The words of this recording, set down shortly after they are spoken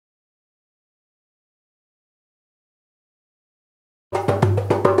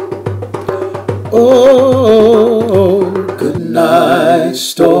Oh, good night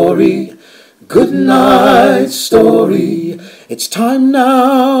story, good night story. It's time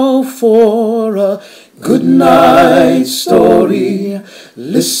now for a good night story.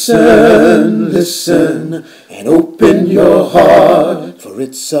 Listen, listen, and open your heart, for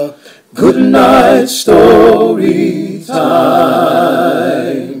it's a good night story time.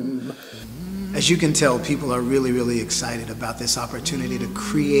 As you can tell, people are really excited about this opportunity to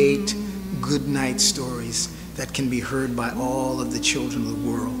create good night stories that can be heard by all of the children of the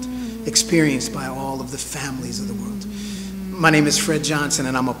world, experienced by all of the families of the world. My name is Fred Johnson,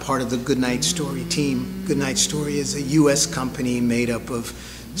 and I'm a part of the Good Night Story team. Good Night Story is a U.S. company made up of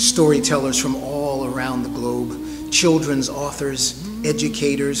storytellers from all around the globe, children's authors,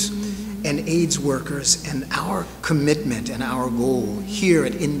 educators, and AIDS workers. And our commitment and our goal here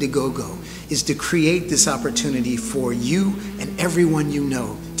at Indiegogo is to create this opportunity for you and everyone you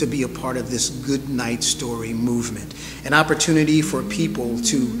know to be a part of this Good Night Story movement. An opportunity for people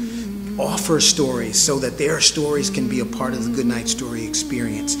to offer stories so that their stories can be a part of the Good Night Story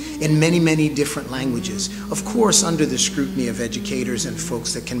experience in many different languages. Of course, under the scrutiny of educators and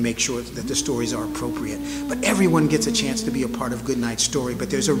folks that can make sure that the stories are appropriate. But everyone gets a chance to be a part of Good Night Story. But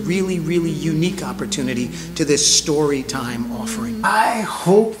there's a really unique opportunity to this story time offering. I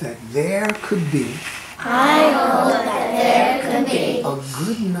hope that there could be a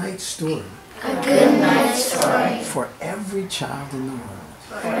good night story. A good night story. For every child in the world.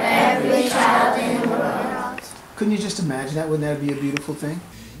 For every child in the world. Couldn't you just imagine that? Wouldn't that be a beautiful thing?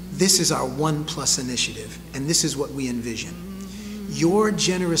 This is our One Plus initiative, and this is what we envision. Your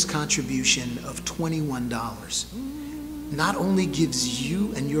generous contribution of $21 not only gives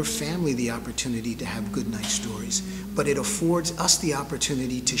you and your family the opportunity to have good night stories, but it affords us the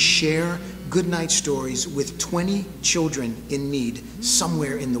opportunity to share good night stories with 20 children in need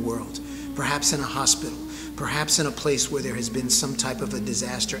somewhere in the world, perhaps in a hospital, perhaps in a place where there has been some type of a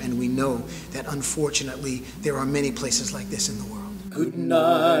disaster, and we know that unfortunately there are many places like this in the world. Good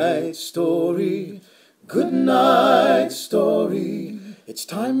night story, good night story. It's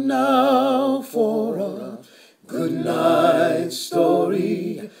time now for a good night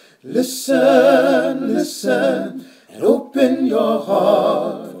story. Listen, listen, and open your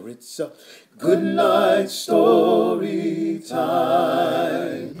heart, for it's a good night story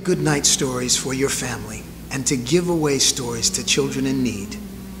time. Good night stories for your family, and to give away stories to children in need,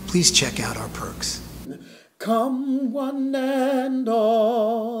 please check out our perks. Come one and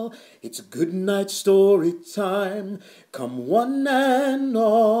all, it's a good night story time. Come one and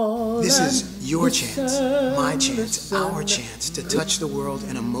all. This is your chance, my chance, listen. our chance to touch the world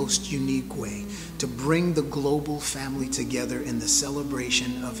in a most unique way, to bring the global family together in the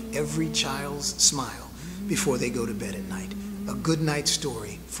celebration of every child's smile before they go to bed at night. A good night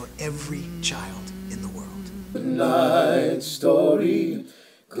story for every child in the world. Good night story,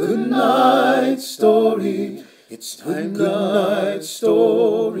 good night story. It's time good night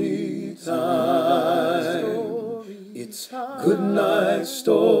story time. It's good night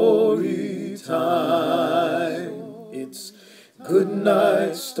story time. It's good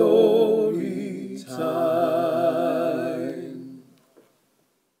night story.